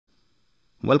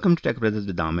Welcome to Tech Brothers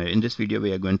with Amir. In this video,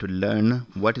 we are going to learn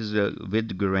what is the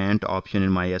with grant option in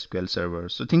MySQL Server.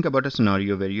 So think about a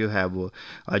scenario where you have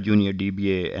a junior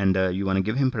DBA and you want to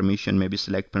give him permission, maybe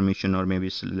select permission or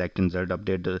maybe select insert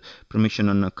update the permission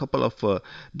on a couple of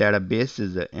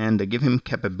databases and give him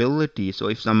capability. So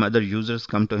if some other users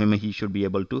come to him, he should be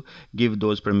able to give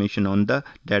those permission on the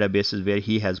databases where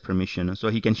he has permission. So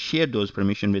he can share those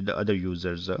permission with the other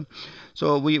users.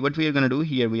 So what we are going to do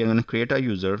here, we are going to create a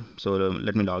user. So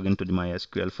let me log into the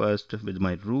MySQL first with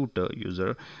my root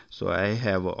user. So I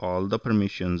have all the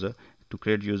permissions to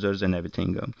create users and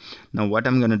everything. Now what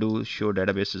I'm going to do is show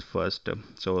databases first.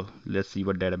 So let's see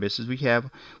what databases we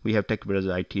have. We have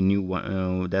TechBrothersIT new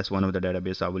one. That's one of the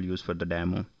database I will use for the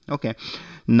demo. Okay.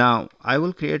 Now I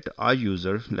will create a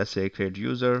user. Let's say create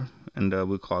user, and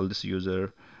we'll call this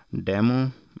user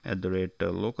demo at the rate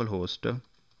localhost,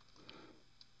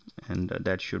 and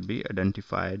that should be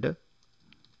identified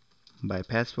by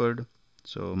password.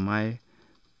 So my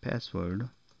password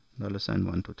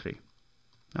 $123.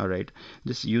 All right,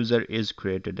 this user is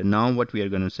created. And now what we are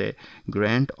going to say,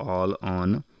 grant all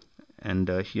on, and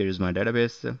here is my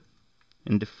database.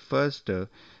 In the first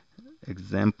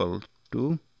example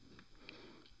 2.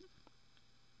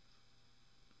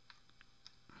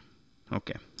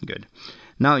 Okay, good.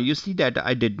 Now you see that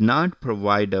I did not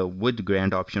provide a with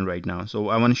grant option right now. So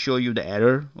I want to show you the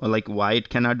error, or like why it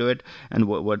cannot do it, and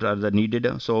what are the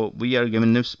needed. So we are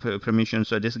given this permission.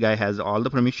 So this guy has all the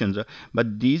permissions,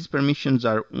 but these permissions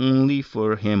are only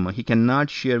for him. He cannot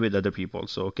share with other people.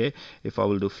 So okay, if I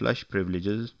will do flush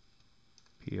privileges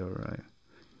here,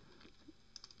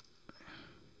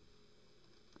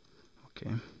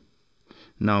 okay.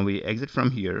 Now we exit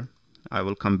from here. I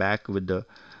will come back with the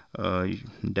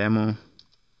demo.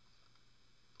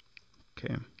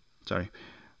 Okay, sorry.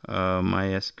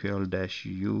 MySQL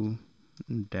 -u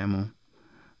demo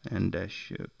and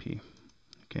 -p.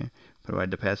 Okay, provide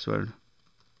the password.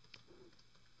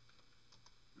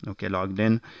 Okay, logged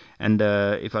in, and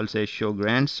if I'll say show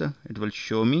grants, it will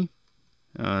show me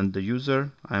the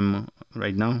user. I'm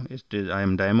right now I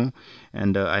am demo,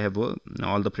 and I have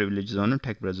all the privileges on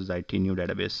TechBrothersIT new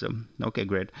database. Okay,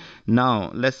 great.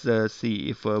 Now let's see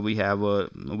if we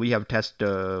have test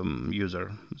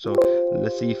user. So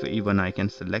let's see if even I can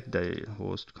select the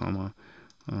host comma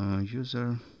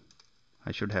user.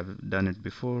 I should have done it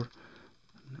before.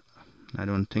 I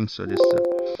don't think so.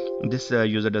 This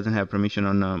user doesn't have permission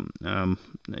on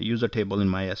user table in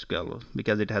MySQL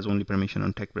because it has only permission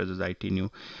on TechBrothersIT new.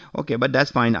 Okay, but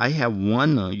that's fine. I have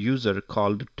one user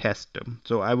called test,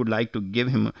 so I would like to give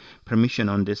him permission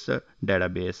on this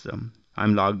database.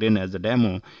 I'm logged in as a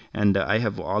demo, and I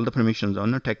have all the permissions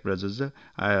on the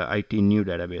TechBrothersIT new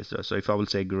database. So if I will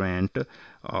say grant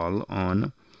all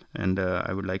on, and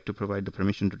I would like to provide the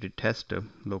permission to the test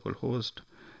localhost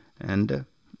and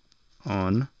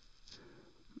on,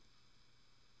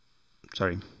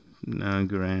 sorry,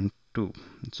 grant to,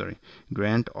 sorry,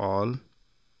 grant all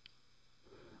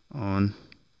on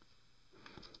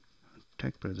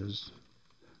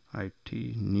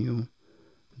TechBrothersIT new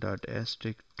dot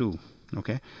asterisk 2.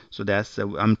 Okay, so that's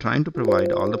I'm trying to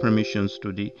provide all the permissions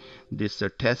to this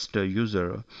test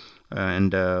user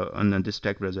and on this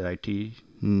TechBrothersIT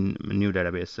new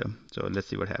database. So let's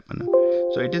see what happened.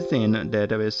 So it is saying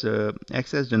database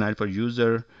access denied for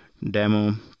user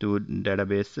demo to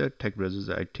database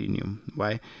TechBrothersIT new.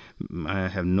 Why? I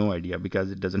have no idea,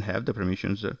 because it doesn't have the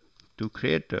permissions to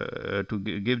create to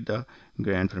give the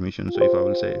grant permission. So if I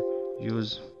will say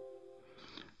use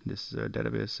this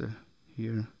database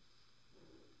here,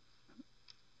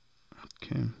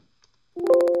 okay,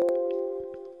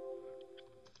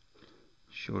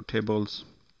 show tables,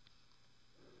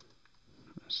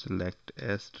 select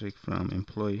asterisk from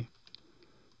employee.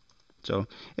 So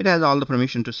it has all the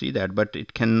permission to see that, but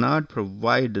it cannot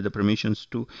provide the permissions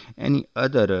to any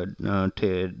other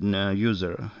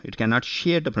user. It cannot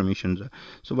share the permissions.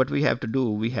 So what we have to do,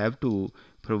 we have to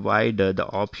provide the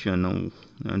option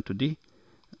to the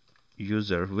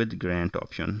user with grant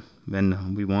option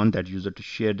when we want that user to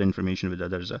share the information with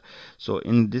others. So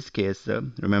in this case,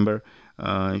 remember,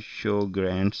 show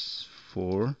grants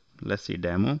for, let's see,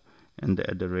 demo and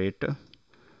at the rate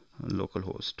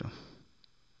localhost.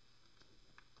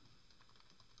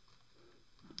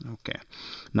 Okay,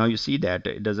 now you see that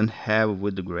it doesn't have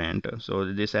with the grant.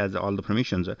 So this has all the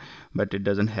permissions, but it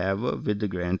doesn't have with the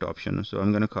grant option. So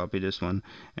I'm going to copy this one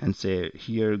and say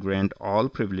here grant all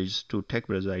privileges to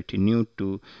TechBrothersIT new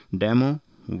to demo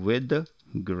with the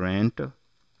grant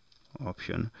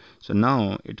option. So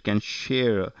now it can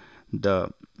share the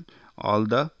all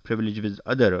the privilege with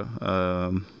other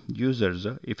users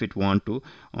if it want to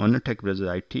on a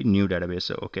TechBrothersIT new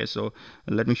database. Okay, so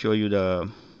let me show you the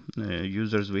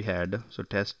users we had. So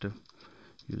test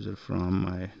user from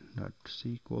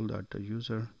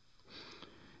my.sql.user,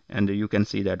 and you can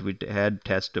see that we had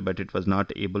test, but it was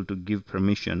not able to give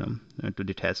permission to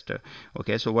the tester.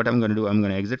 Okay, so what I'm going to do, I'm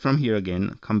going to exit from here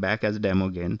again, come back as a demo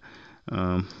again,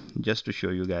 just to show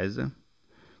you guys.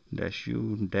 Dash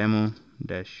u demo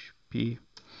dash p.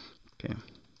 Okay,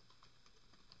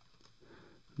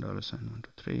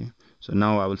 $123. So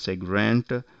now I will say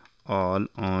grant all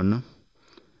on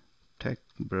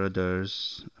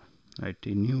TechBrothersIT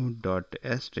new dot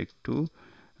asterisk to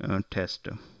test.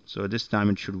 So this time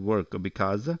it should work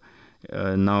because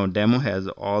now demo has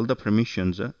all the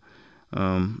permissions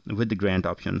with the grant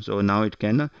option. So now it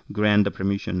can grant the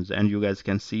permissions, and you guys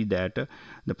can see that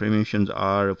the permissions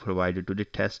are provided to the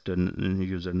test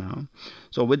user now.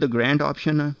 So with the grant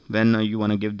option, when you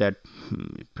want to give that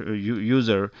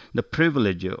user the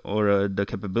privilege or the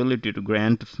capability to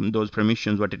grant those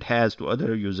permissions what it has to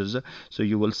other users, so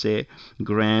you will say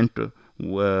grant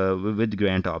with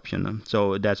grant option.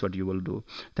 So that's what you will do.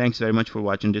 Thanks very much for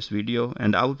watching this video,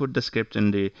 and I will put the script in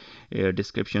the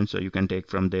description so you can take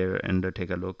from there and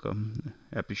take a look.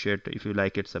 Appreciate if you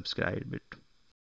like it, subscribe it.